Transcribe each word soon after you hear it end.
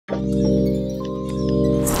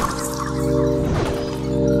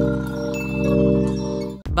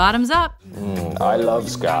Bottoms up. I love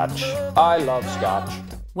scotch. I love scotch.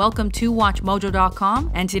 Welcome to WatchMojo.com,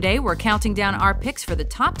 and today we're counting down our picks for the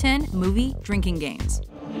top 10 movie drinking games.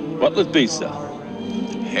 What was pizza?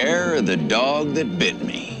 Hair of the dog that bit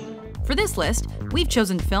me. For this list, we've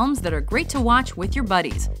chosen films that are great to watch with your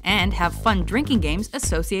buddies and have fun drinking games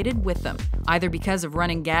associated with them, either because of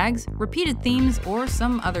running gags, repeated themes, or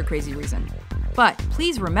some other crazy reason. But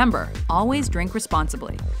please remember, always drink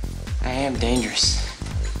responsibly. I am dangerous.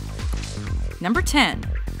 Number 10,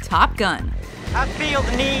 Top Gun. I feel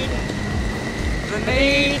the need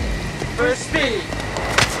for speed.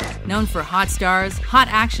 Known for hot stars, hot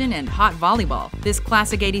action, and hot volleyball, this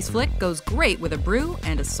classic 80s flick goes great with a brew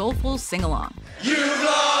and a soulful sing-along. You've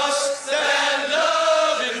lost that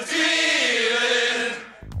love and feeling.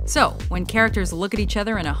 So, when characters look at each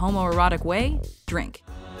other in a homoerotic way, drink.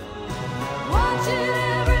 Watching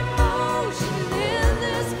every motion in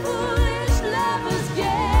this foolish lover's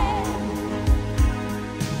game.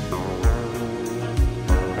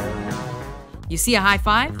 You see a high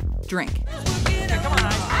five? Drink.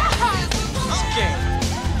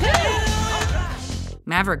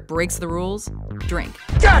 Maverick breaks the rules? Drink.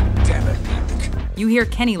 God damn it. You hear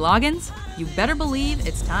Kenny Loggins? You better believe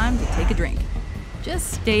it's time to take a drink.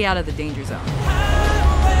 Just stay out of the danger zone.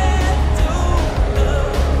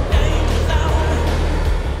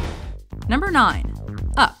 Number 9,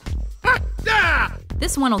 Up.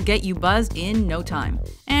 This one will get you buzzed in no time.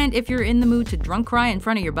 And if you're in the mood to drunk cry in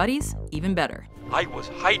front of your buddies, even better. I was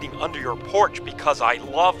hiding under your porch because I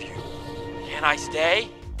love you. Can I stay?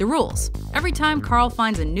 The rules. Every time Carl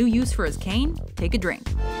finds a new use for his cane, take a drink.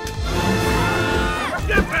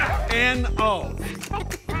 N-O.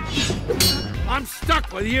 I'm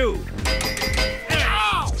stuck with you.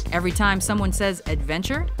 Every time someone says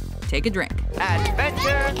adventure, take a drink. Adventure.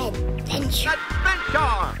 Adventure.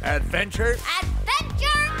 Adventure. Adventure.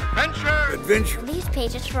 Adventure. Adventure. These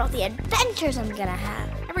pages for all the adventures I'm gonna have.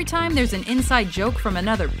 Every time there's an inside joke from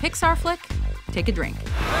another Pixar flick, take a drink.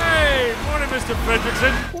 Hey, morning, Mr.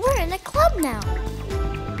 Fredrickson. We're in a club now.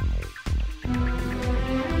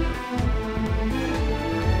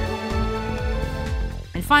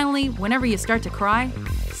 And finally, whenever you start to cry,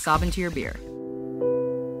 sob into your beer.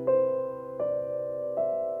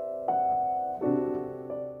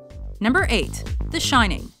 Number 8, The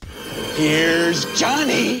Shining. Here's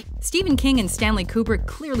Johnny. Stephen King and Stanley Kubrick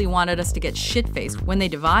clearly wanted us to get shit-faced when they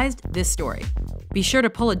devised this story. Be sure to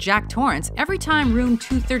pull a Jack Torrance every time room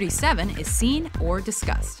 237 is seen or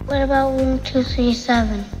discussed. What about room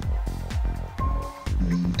 237?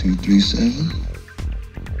 Room 237?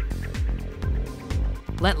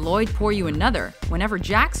 Let Lloyd pour you another whenever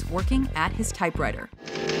Jack's working at his typewriter.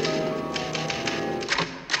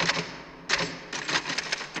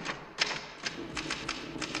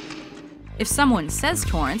 If someone says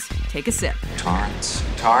Torrance, take a sip. Torrance.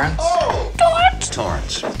 Torrance? Oh! Torrance.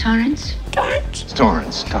 Torrance. Torrance. Torrance.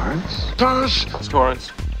 Torrance. Torrance. Torrance.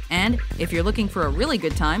 Torrance. And if you're looking for a really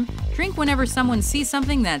good time, drink whenever someone sees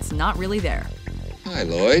something that's not really there. Hi,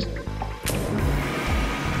 Lloyd.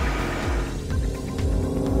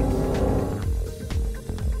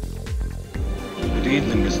 Good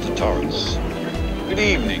evening, Mr. Torrance. Good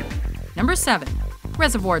evening. Number 7,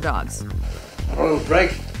 Reservoir Dogs. Oh,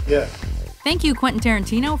 break? Yeah. Thank you, Quentin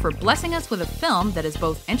Tarantino, for blessing us with a film that is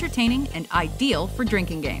both entertaining and ideal for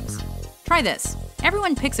drinking games. Try this.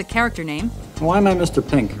 Everyone picks a character name. Why am I Mr.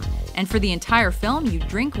 Pink? And for the entire film, you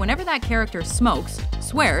drink whenever that character smokes,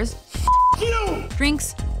 swears,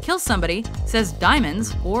 drinks, kills somebody, says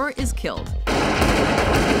diamonds, or is killed.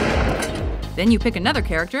 Then you pick another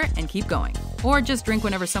character and keep going. Or just drink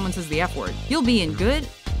whenever someone says the F word. You'll be in good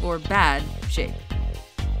or bad shape.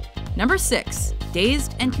 Number 6,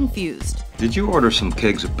 Dazed and Confused. Did you order some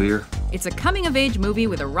kegs of beer? It's a coming-of-age movie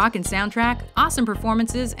with a rockin' soundtrack, awesome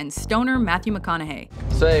performances, and stoner Matthew McConaughey.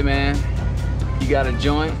 Say, man, you got a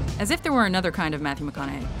joint? As if there were another kind of Matthew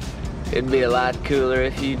McConaughey. It'd be a lot cooler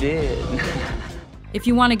if you did. If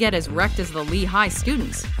you want to get as wrecked as the Lee High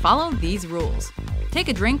students, follow these rules. Take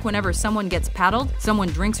a drink whenever someone gets paddled, someone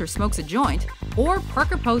drinks or smokes a joint, or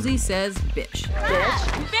Parker Posey says bitch.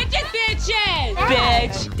 Bitches, bitches!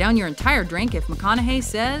 Bitch! Down your entire drink if McConaughey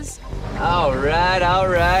says... All right, all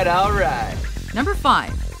right, all right. Number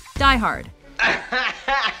 5, Die Hard.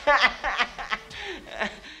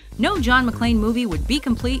 No John McClane movie would be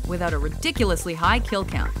complete without a ridiculously high kill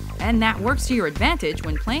count, and that works to your advantage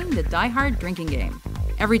when playing the Die Hard drinking game.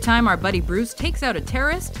 Every time our buddy Bruce takes out a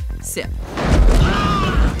terrorist, sip.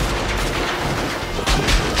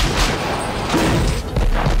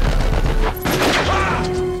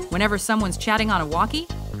 Whenever someone's chatting on a walkie,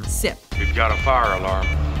 sip. We've got a fire alarm.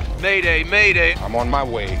 Mayday, mayday. I'm on my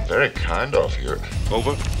way. Very kind of you.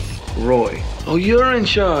 Over. Roy. Oh, you're in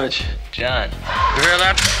charge. John. You hear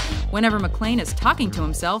that? Whenever McClane is talking to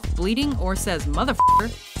himself, bleeding, or says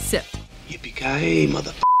motherfucker, sip. Yippee-ki-yay,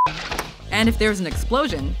 mother. And if there's an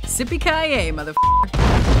explosion, sippy-ki-yay, motherfucker.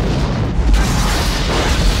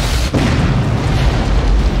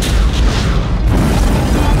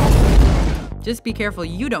 Just be careful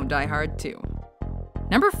you don't die hard, too.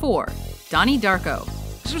 Number 4, Donnie Darko.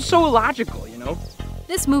 This was so illogical, you know?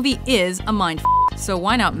 This movie is a mindfuck, so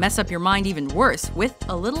why not mess up your mind even worse with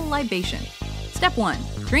a little libation? Step 1,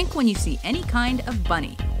 drink when you see any kind of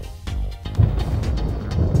bunny.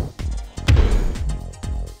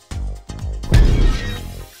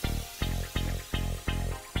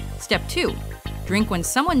 Step 2, drink when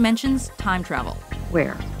someone mentions time travel.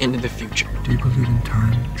 Where? Into the future. Do you believe in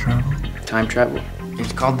time travel? Time travel?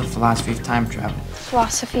 It's called the philosophy of time travel.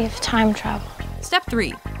 Philosophy of time travel. Step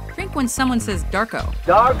 3, drink when someone says Darko.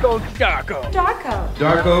 Darko, Darko. Darko.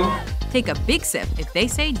 Darko? Take a big sip if they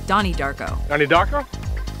say Donnie Darko. Donnie Darko?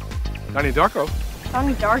 Donnie Darko?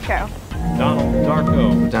 Donnie Darko. Donald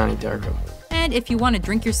Darko. Donnie Darko. And if you want to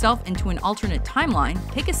drink yourself into an alternate timeline,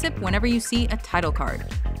 take a sip whenever you see a title card.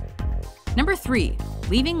 Number 3,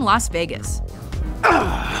 leaving Las Vegas.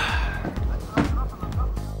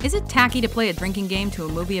 Is it tacky to play a drinking game to a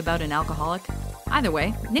movie about an alcoholic? Either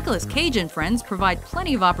way, Nicolas Cage and friends provide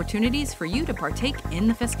plenty of opportunities for you to partake in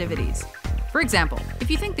the festivities. For example,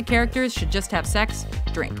 if you think the characters should just have sex,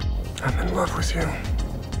 drink. I'm in love with you.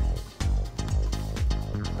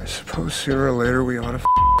 I suppose sooner or later we ought to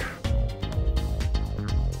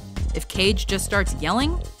If Cage just starts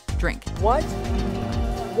yelling, drink. What?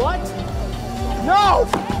 What? No!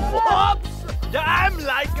 Whoops! I'm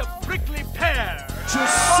like a prickly pear.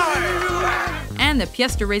 And the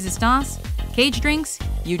pièce de résistance, Cage drinks,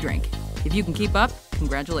 you drink. If you can keep up,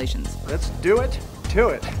 congratulations. Let's do it to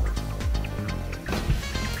it.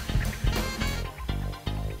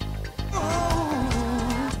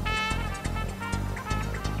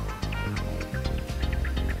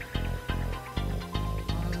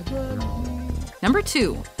 Number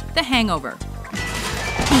 2, The Hangover.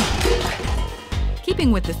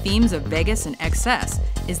 Keeping with the themes of Vegas and excess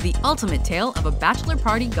is the ultimate tale of a bachelor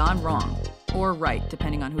party gone wrong. Or right,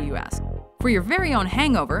 depending on who you ask. For your very own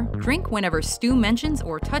hangover, drink whenever Stu mentions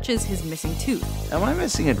or touches his missing tooth. Am I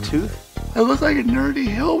missing a tooth? I look like a nerdy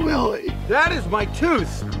hillbilly. That is my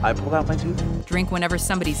tooth. I pulled out my tooth? Drink whenever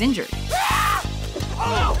somebody's injured.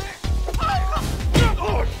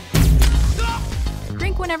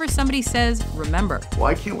 Drink whenever somebody says, remember.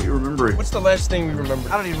 Why can't we remember it? What's the last thing we remember?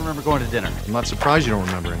 I don't even remember going to dinner. I'm not surprised you don't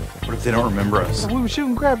remember anything. What if they don't remember us? We were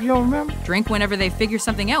shooting crap, you don't remember? Drink whenever they figure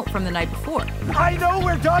something out from the night before. I know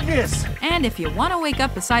where Doug is. And if you want to wake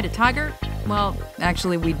up beside a tiger, well,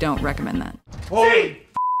 actually, we don't recommend that. Holy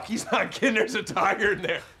he's not kidding, there's a tiger in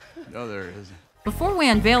there. No, there isn't. Before we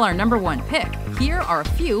unveil our number 1 pick, here are a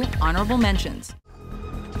few honorable mentions.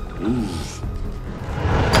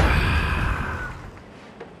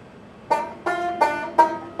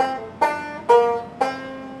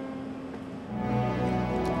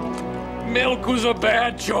 Milk was a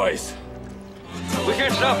bad choice. We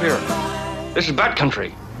can't stop here. This is bad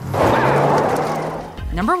country.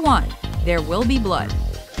 Number 1, There Will Be Blood.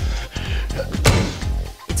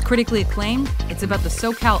 It's critically acclaimed, it's about the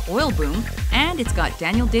SoCal oil boom, and it's got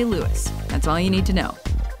Daniel Day-Lewis. That's all you need to know.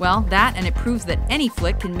 Well, that and it proves that any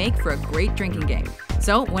flick can make for a great drinking game.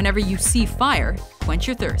 So, whenever you see fire, quench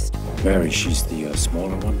your thirst. Mary, she's the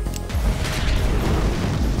smaller one.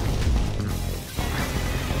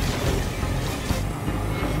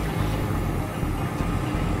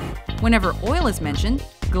 Whenever oil is mentioned,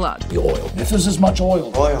 glug. The oil. If there's as much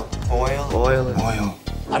oil. Oil.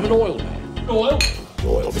 I'm an oil man. Oil.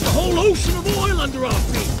 Oil. There's a whole ocean of oil under our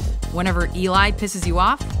feet. Whenever Eli pisses you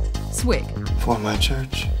off, swig. For my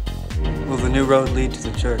church. Will the new road lead to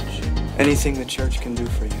the church? Anything the church can do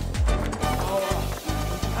for you.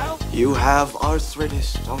 You have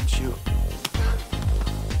arthritis, don't you?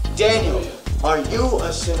 Daniel, are you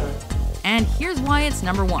a sinner? And here's why it's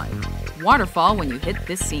number 1. Waterfall when you hit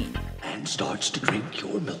this scene. And starts to drink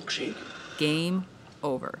your milkshake. Game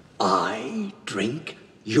over. I drink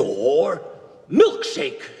your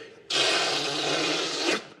milkshake.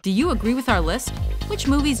 Do you agree with our list? Which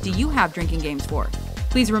movies do you have drinking games for?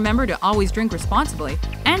 Please remember to always drink responsibly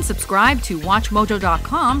and subscribe to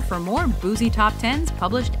WatchMojo.com for more boozy top 10s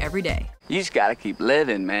published every day. You just gotta keep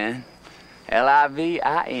living, man. Livin'.